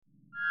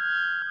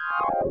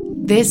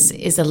This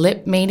is a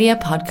Lip Media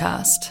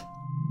podcast.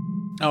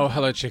 Oh,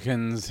 hello,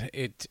 chickens.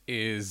 It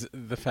is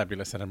the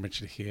fabulous Adam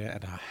Richard here,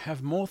 and I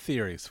have more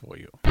theories for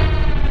you.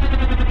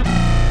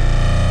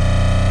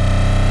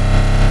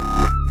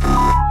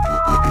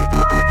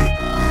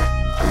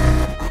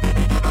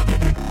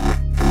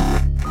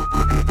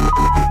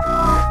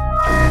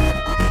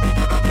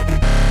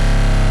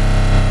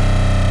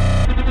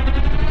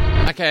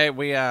 Okay,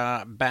 we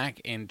are back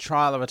in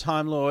Trial of a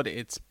Time Lord.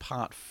 It's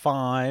part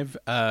 5,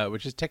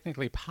 which is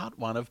technically part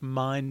 1 of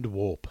Mind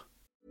Warp.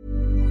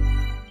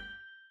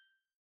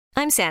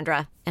 I'm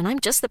Sandra, and I'm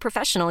just the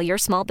professional your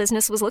small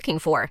business was looking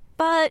for.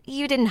 But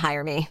you didn't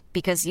hire me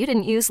because you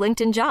didn't use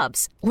LinkedIn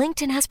Jobs.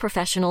 LinkedIn has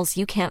professionals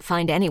you can't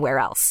find anywhere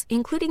else,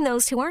 including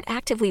those who aren't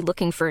actively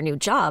looking for a new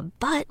job,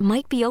 but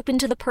might be open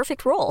to the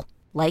perfect role,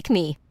 like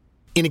me.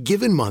 In a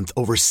given month,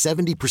 over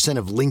 70%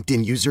 of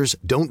LinkedIn users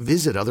don't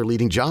visit other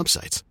leading job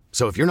sites.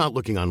 So if you're not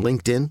looking on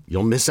LinkedIn,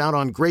 you'll miss out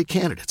on great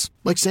candidates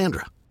like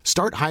Sandra.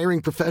 Start hiring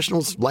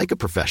professionals like a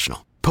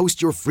professional. Post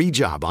your free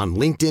job on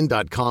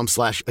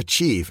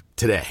linkedin.com/achieve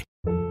today.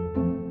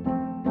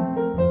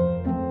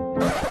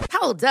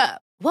 Hold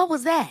up. What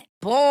was that?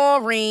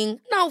 Boring.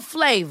 No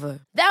flavor.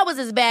 That was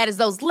as bad as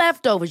those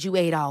leftovers you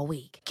ate all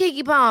week.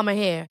 Keke Palmer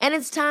here, and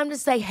it's time to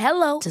say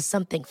hello to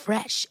something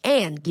fresh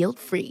and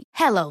guilt-free.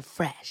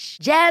 HelloFresh.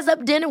 Jazz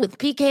up dinner with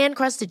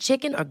pecan-crusted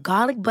chicken or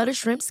garlic butter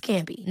shrimp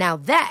scampi. Now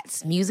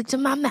that's music to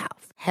my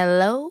mouth.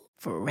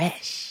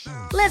 HelloFresh.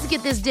 Let's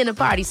get this dinner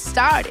party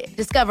started.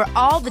 Discover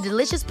all the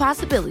delicious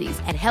possibilities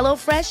at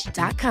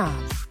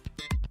HelloFresh.com.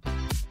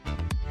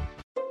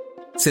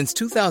 Since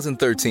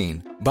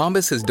 2013,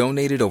 Bombas has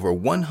donated over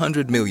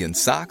 100 million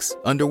socks,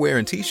 underwear,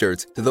 and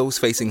T-shirts to those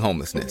facing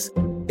homelessness.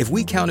 If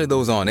we counted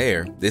those on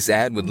air, this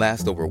ad would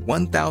last over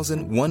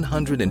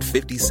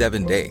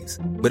 1,157 days.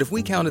 But if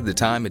we counted the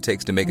time it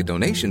takes to make a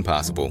donation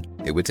possible,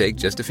 it would take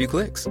just a few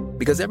clicks.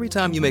 Because every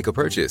time you make a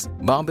purchase,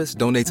 Bombas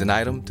donates an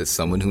item to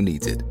someone who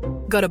needs it.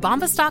 Go to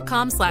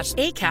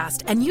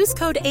bombas.com/ACAST and use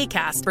code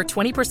ACAST for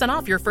 20%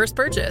 off your first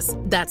purchase.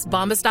 That's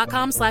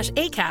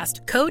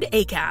bombas.com/ACAST, code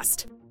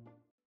ACAST.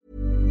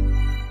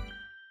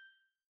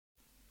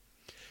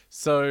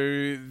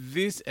 So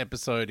this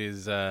episode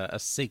is a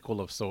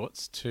sequel of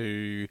sorts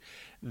to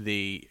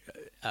the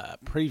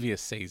previous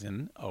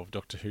season of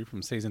Doctor Who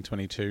from season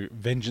 22,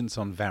 Vengeance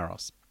on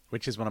Varos,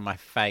 which is one of my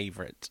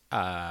favourite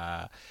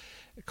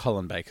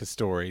Colin Baker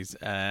stories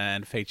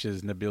and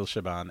features Nabil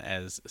Shaban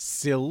as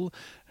Syl,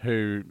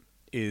 who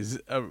is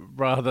a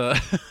rather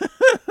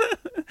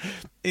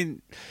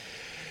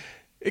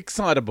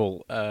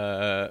excitable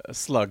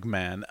slug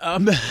man.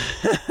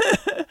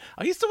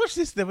 I used to watch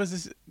this. There was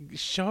this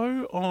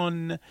show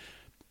on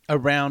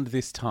around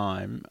this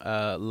time,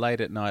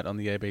 late at night on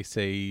the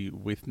ABC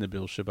with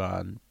Nabil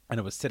Shaban, and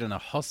it was set in a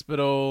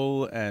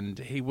hospital, and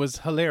he was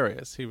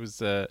hilarious. He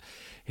was, I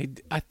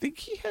think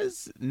he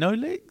has no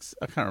legs.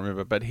 I can't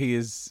remember, but he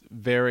is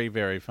very,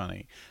 very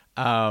funny.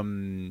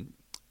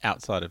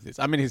 Outside of this,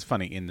 I mean, he's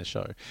funny in the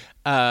show.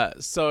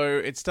 So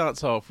it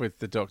starts off with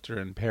the Doctor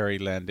and Perry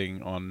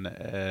landing on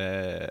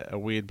a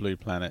weird blue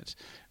planet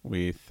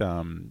with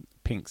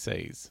pink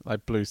seas,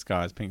 like blue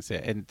skies, pink sea,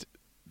 and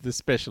the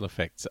special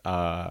effects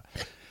are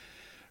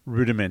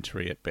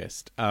rudimentary at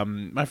best.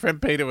 My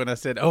friend Peter, when I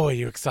said, "Oh, are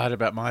you excited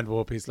about Mind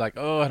Warp?" He's like,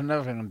 "Oh, I don't know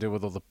if I'm going to deal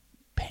with all the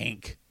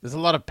pink. There's a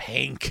lot of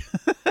pink,"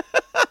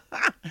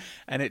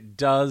 and it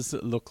does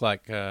look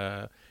like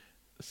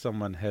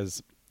someone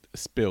has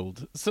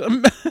spilled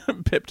some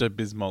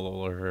Pepto-Bismol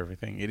all over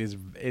everything. It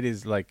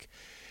is like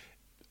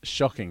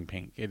shocking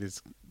pink. It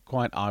is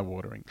quite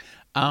eye-watering.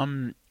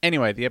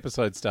 Anyway, the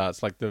episode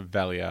starts like the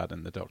Valiard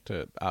and the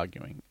Doctor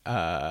arguing,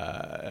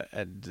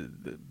 and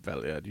the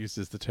Valiard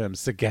uses the term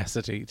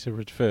sagacity to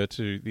refer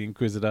to the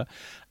Inquisitor.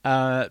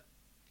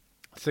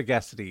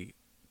 Sagacity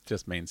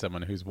just means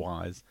someone who's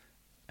wise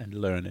and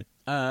learned.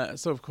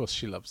 So of course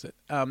she loves it.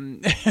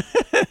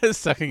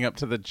 Sucking up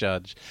to the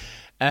judge.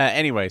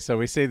 Anyway, so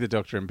we see the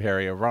Doctor and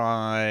Perry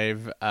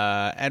arrive,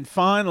 and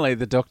finally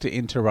the Doctor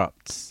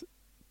interrupts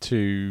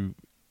to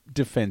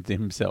defend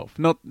himself.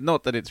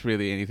 Not that it's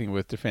really anything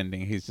worth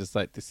defending. He's just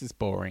like, this is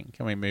boring.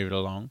 Can we move it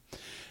along?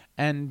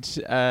 And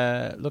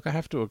look, I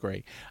have to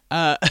agree.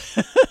 Then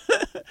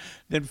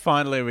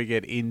finally we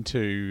get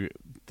into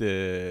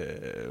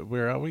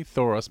where are we?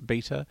 Thoros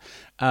Beta.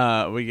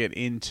 We get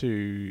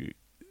into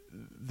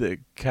the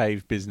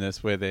cave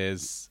business where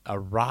there's a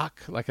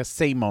Rakh, like a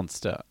sea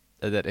monster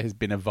that has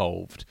been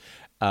evolved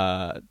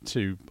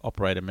to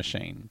operate a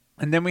machine.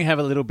 And then we have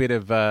a little bit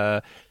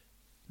of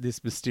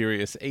this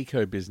mysterious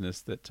eco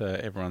business that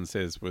everyone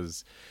says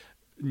was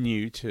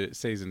new to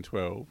season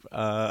 12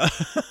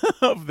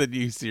 of the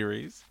new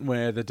series,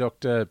 where the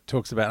Doctor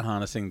talks about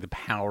harnessing the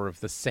power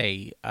of the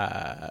sea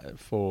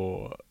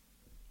for,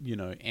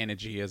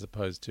 energy as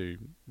opposed to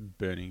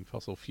burning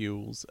fossil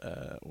fuels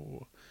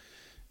or,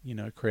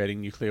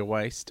 creating nuclear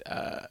waste.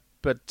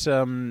 But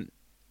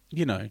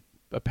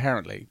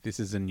apparently this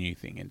is a new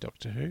thing in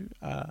Doctor Who.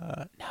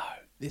 No,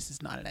 this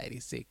is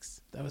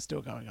 1986. They were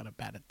still going on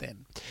about it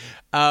then.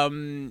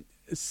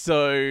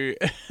 So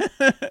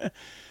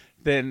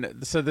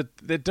So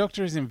the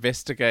doctor is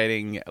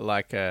investigating,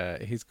 like,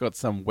 he's got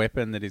some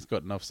weapon that he's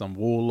gotten off some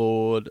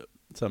warlord,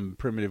 some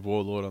primitive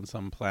warlord on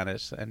some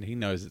planet, and he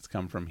knows it's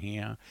come from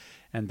here,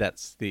 and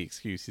that's the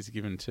excuse he's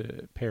given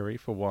to Perry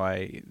for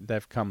why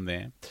they've come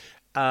there.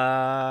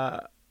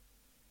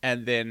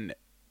 And then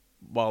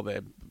while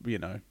they're,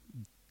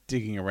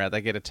 digging around,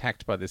 they get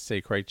attacked by this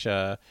sea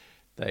creature.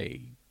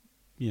 They,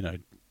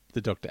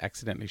 the doctor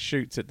accidentally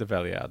shoots at the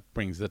Valeyard,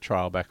 brings the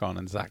trial back on,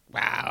 and is like,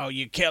 wow,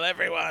 you kill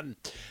everyone.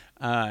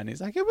 And he's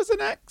like, it was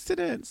an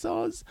accident,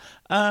 Soz.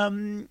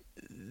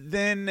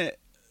 Then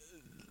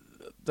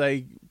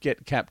they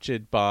get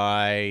captured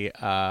by,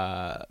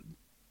 I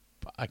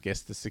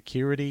guess, the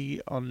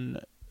security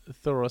on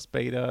Thoros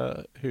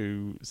Beta,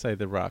 who say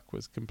the Ruck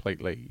was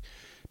completely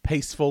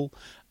peaceful.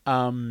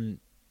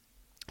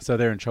 So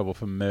they're in trouble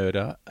for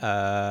murder.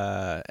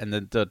 And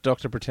the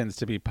doctor pretends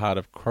to be part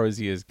of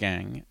Crozier's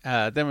gang.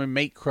 Then we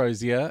meet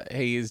Crozier.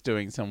 He is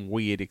doing some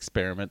weird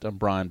experiment on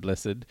Brian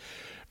Blessed,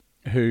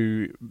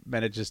 who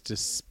manages to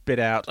spit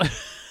out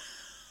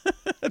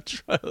a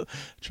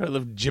trail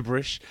of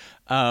gibberish.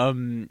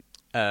 The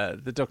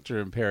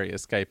Doctor and Perry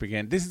escape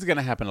again. This is going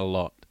to happen a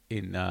lot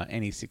in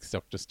any Sixth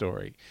Doctor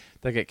story.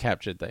 They get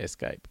captured, they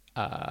escape.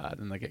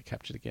 Then they get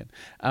captured again.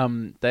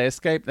 They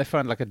escape, they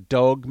find like a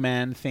dog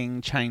man thing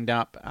chained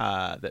up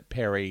that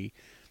Perry,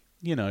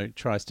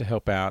 tries to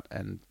help out,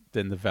 and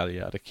then the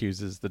Valeyard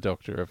accuses the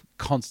Doctor of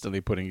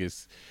constantly putting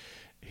his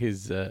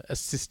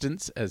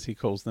assistants, as he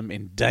calls them,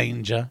 in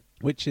danger,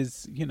 which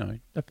is,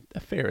 a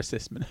fair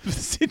assessment of the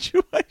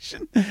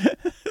situation.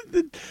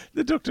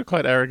 The Doctor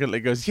quite arrogantly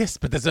goes, yes,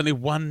 but there's only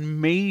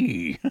one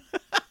me.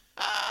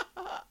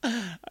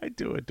 I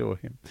do adore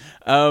him.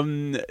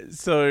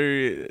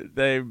 So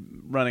they're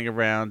running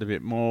around a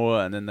bit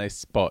more, and then they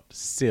spot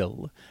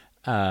Syl,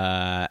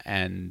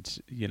 and,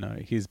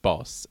 his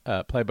boss,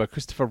 played by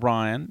Christopher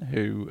Ryan,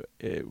 who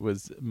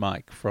was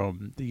Mike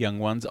from The Young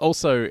Ones,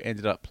 also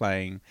ended up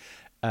playing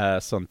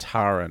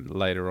Sontaran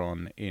later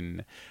on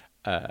in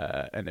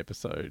an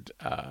episode.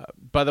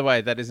 By the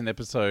way, that is an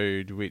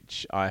episode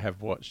which I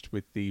have watched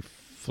with the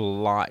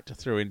flight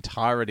through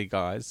entirety,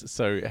 guys.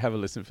 So have a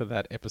listen for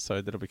that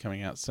episode that'll be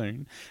coming out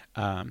soon.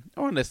 Or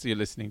unless you're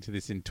listening to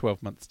this in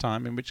 12 months'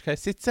 time, in which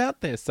case it's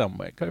out there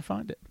somewhere. Go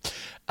find it.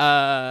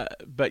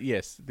 But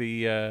yes,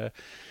 then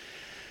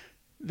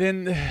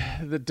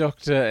the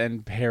Doctor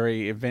and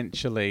Perry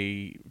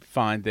eventually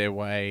find their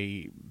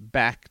way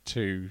back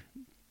to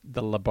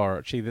the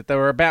laboratory that they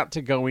were about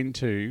to go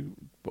into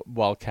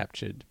while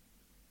captured.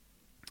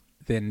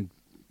 Then,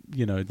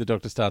 the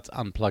Doctor starts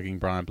unplugging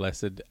Brian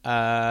Blessed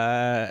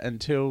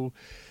until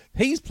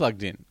he's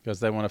plugged in, because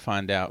they want to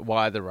find out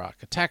why the Ruck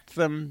attacked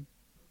them,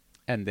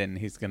 and then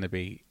he's going to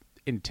be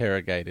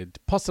interrogated,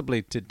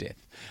 possibly to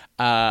death.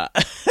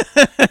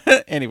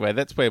 Anyway,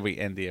 that's where we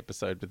end the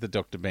episode, with the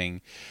Doctor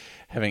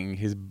having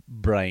his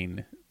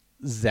brain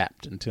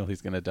zapped until he's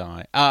going to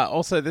die.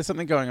 Also, there's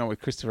something going on with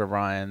Christopher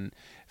Ryan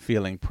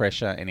feeling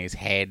pressure in his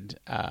head.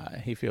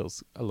 He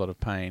feels a lot of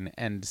pain,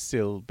 and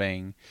Syl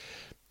being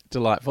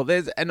delightful.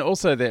 And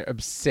also their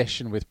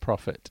obsession with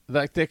profit.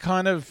 Like, they're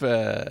kind of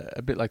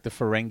a bit like the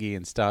Ferengi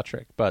in Star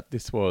Trek, but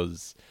this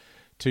was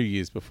 2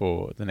 years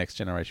before The Next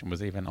Generation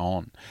was even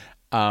on.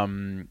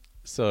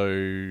 So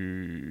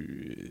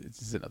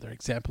this is another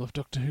example of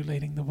Doctor Who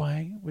leading the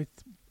way with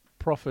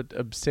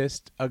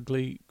profit-obsessed,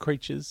 ugly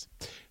creatures.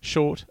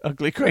 Short,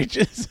 ugly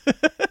creatures.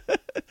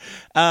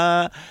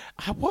 I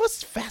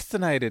was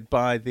fascinated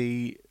by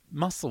the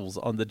muscles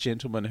on the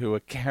gentleman who are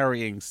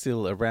carrying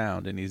Syl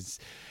around in his,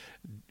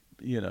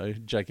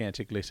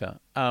 gigantic litter.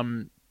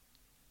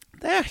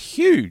 They're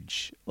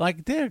huge.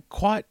 Like, they're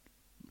quite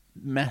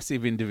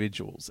massive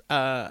individuals.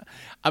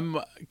 I'm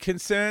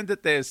concerned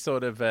that there's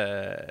sort of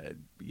there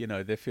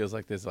feels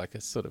like there's like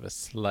a sort of a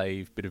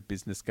slave bit of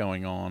business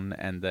going on,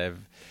 and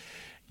they've,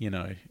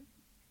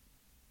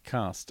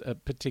 cast a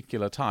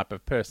particular type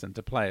of person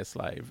to play a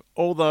slave.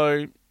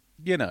 Although,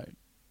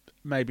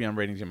 maybe I'm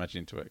reading too much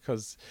into it,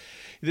 because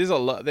there's a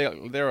lot.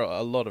 There are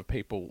a lot of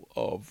people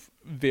of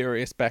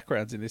various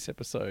backgrounds in this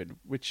episode,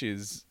 which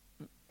is,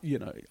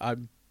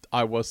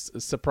 I was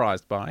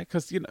surprised by,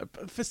 because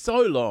for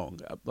so long,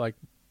 like,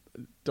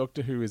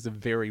 Doctor Who is a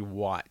very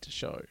white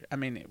show. I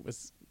mean, it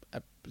was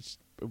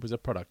a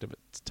product of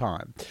its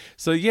time.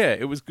 So yeah,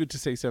 it was good to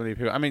see so many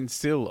people. I mean,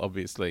 Syl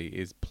obviously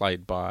is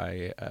played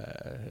by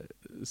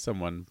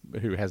someone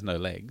who has no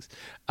legs.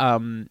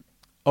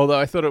 Although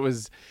I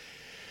was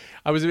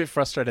a bit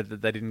frustrated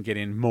that they didn't get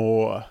in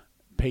more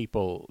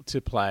people to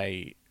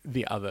play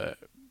the other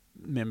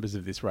members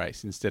of this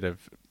race, instead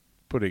of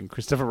putting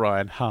Christopher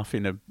Ryan half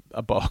in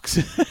a box.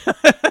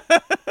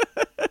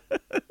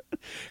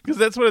 Because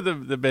that's one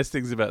of the best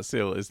things about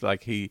Syl, is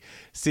like he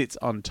sits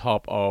on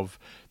top of,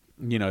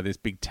 this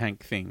big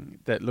tank thing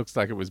that looks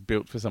like it was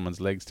built for someone's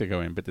legs to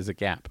go in, but there's a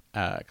gap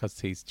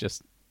because he's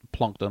just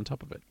plonked on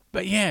top of it.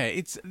 But yeah,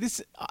 it's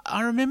this.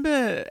 I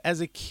remember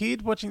as a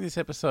kid watching this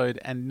episode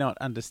and not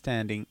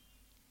understanding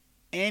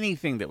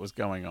anything that was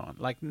going on.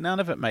 Like, none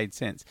of it made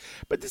sense.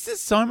 But this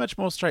is so much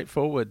more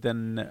straightforward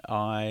than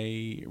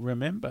I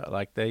remember.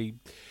 Like, they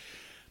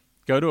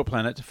go to a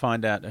planet to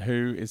find out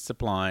who is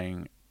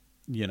supplying,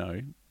 you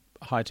know,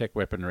 high-tech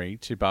weaponry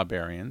to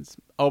barbarians.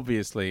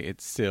 Obviously,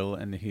 it's Syl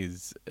and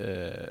his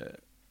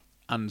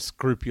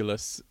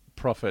unscrupulous,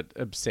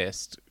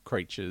 profit-obsessed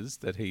creatures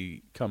that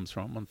he comes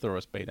from on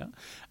Thoros Beta.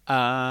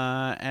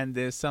 And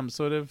there's some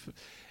sort of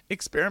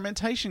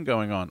experimentation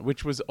going on,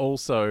 which was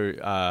also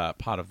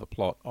part of the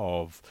plot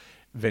of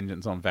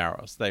Vengeance on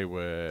Varos. They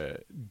were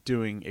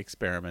doing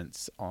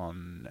experiments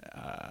on,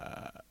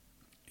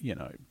 you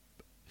know,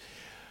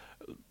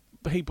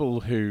 people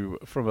who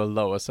from a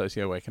lower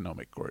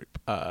socioeconomic group.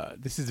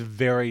 This is a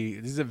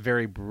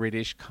very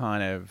British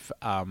kind of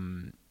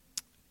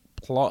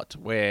plot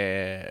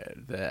where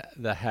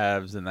the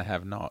haves and the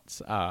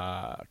have-nots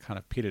are kind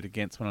of pitted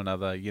against one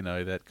another. You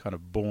know, that kind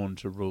of born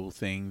to rule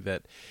thing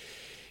that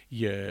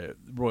your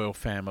royal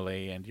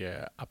family and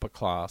your upper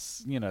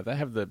class, you know, they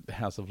have the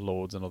House of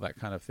Lords and all that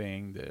kind of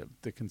thing.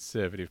 The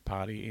Conservative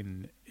Party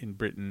in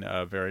Britain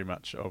are very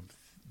much of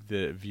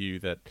the view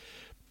that,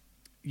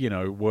 you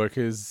know,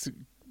 workers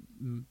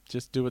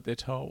just do what they're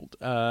told.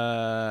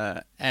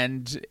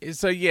 And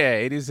so,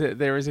 yeah,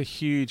 there is a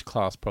huge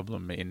class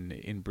problem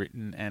in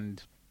Britain,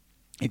 and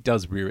it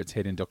does rear its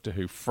head in Doctor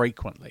Who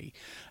frequently.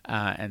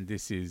 And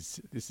this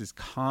is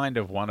kind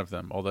of one of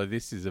them, although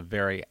this is a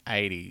very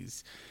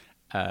 80s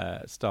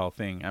style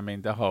thing. I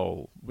mean,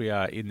 we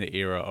are in the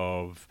era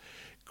of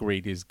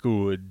greed is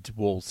good,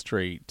 Wall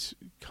Street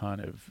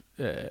kind of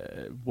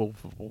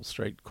Wolf of Wall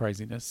Street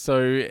craziness.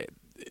 So,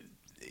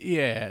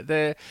 yeah,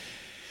 there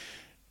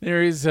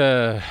is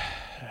a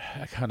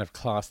kind of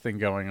class thing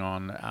going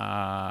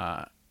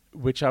on,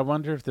 which I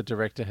wonder if the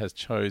director has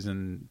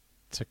chosen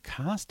to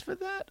cast for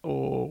that,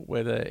 or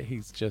whether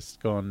he's just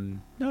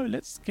gone, no,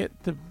 let's get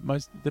the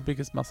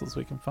biggest muscles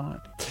we can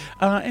find.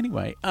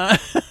 Anyway,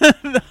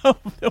 there'll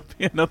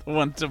be another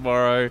one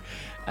tomorrow,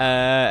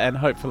 and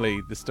hopefully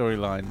the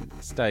storyline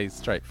stays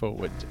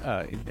straightforward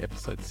in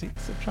episode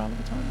 6 of Trial of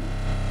a Time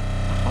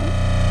Lord.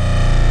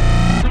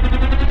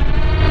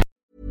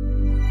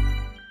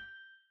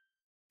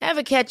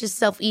 Ever catch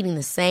yourself eating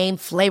the same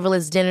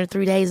flavorless dinner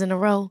 3 days in a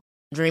row?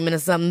 Dreaming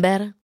of something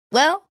better?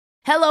 Well,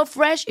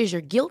 HelloFresh is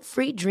your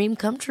guilt-free dream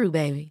come true,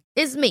 baby.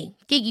 It's me,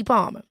 Keke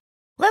Palmer.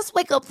 Let's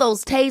wake up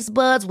those taste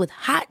buds with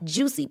hot,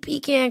 juicy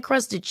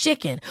pecan-crusted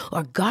chicken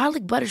or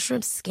garlic butter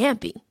shrimp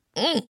scampi.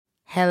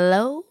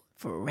 Hello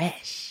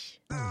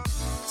Fresh.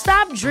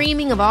 Stop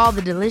dreaming of all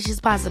the delicious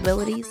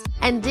possibilities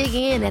and dig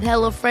in at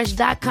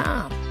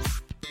HelloFresh.com.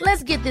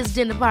 Let's get this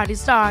dinner party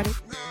started.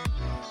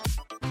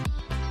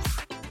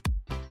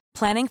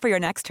 Planning for your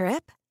next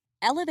trip?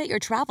 Elevate your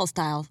travel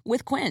style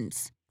with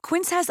Quince.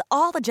 Quince has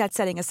all the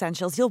jet-setting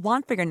essentials you'll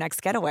want for your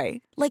next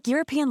getaway, like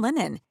European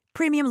linen,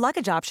 premium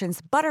luggage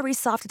options, buttery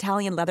soft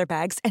Italian leather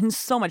bags, and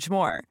so much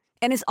more.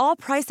 And is all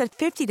priced at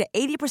 50 to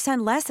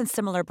 80% less than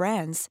similar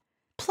brands.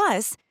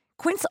 Plus,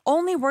 Quince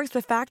only works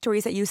with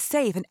factories that use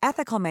safe and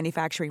ethical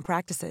manufacturing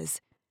practices.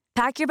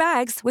 Pack your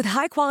bags with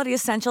high-quality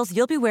essentials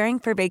you'll be wearing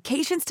for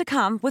vacations to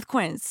come with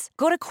Quince.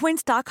 Go to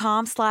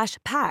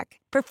quince.com/pack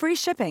for free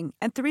shipping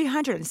and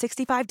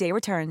 365-day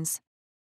returns.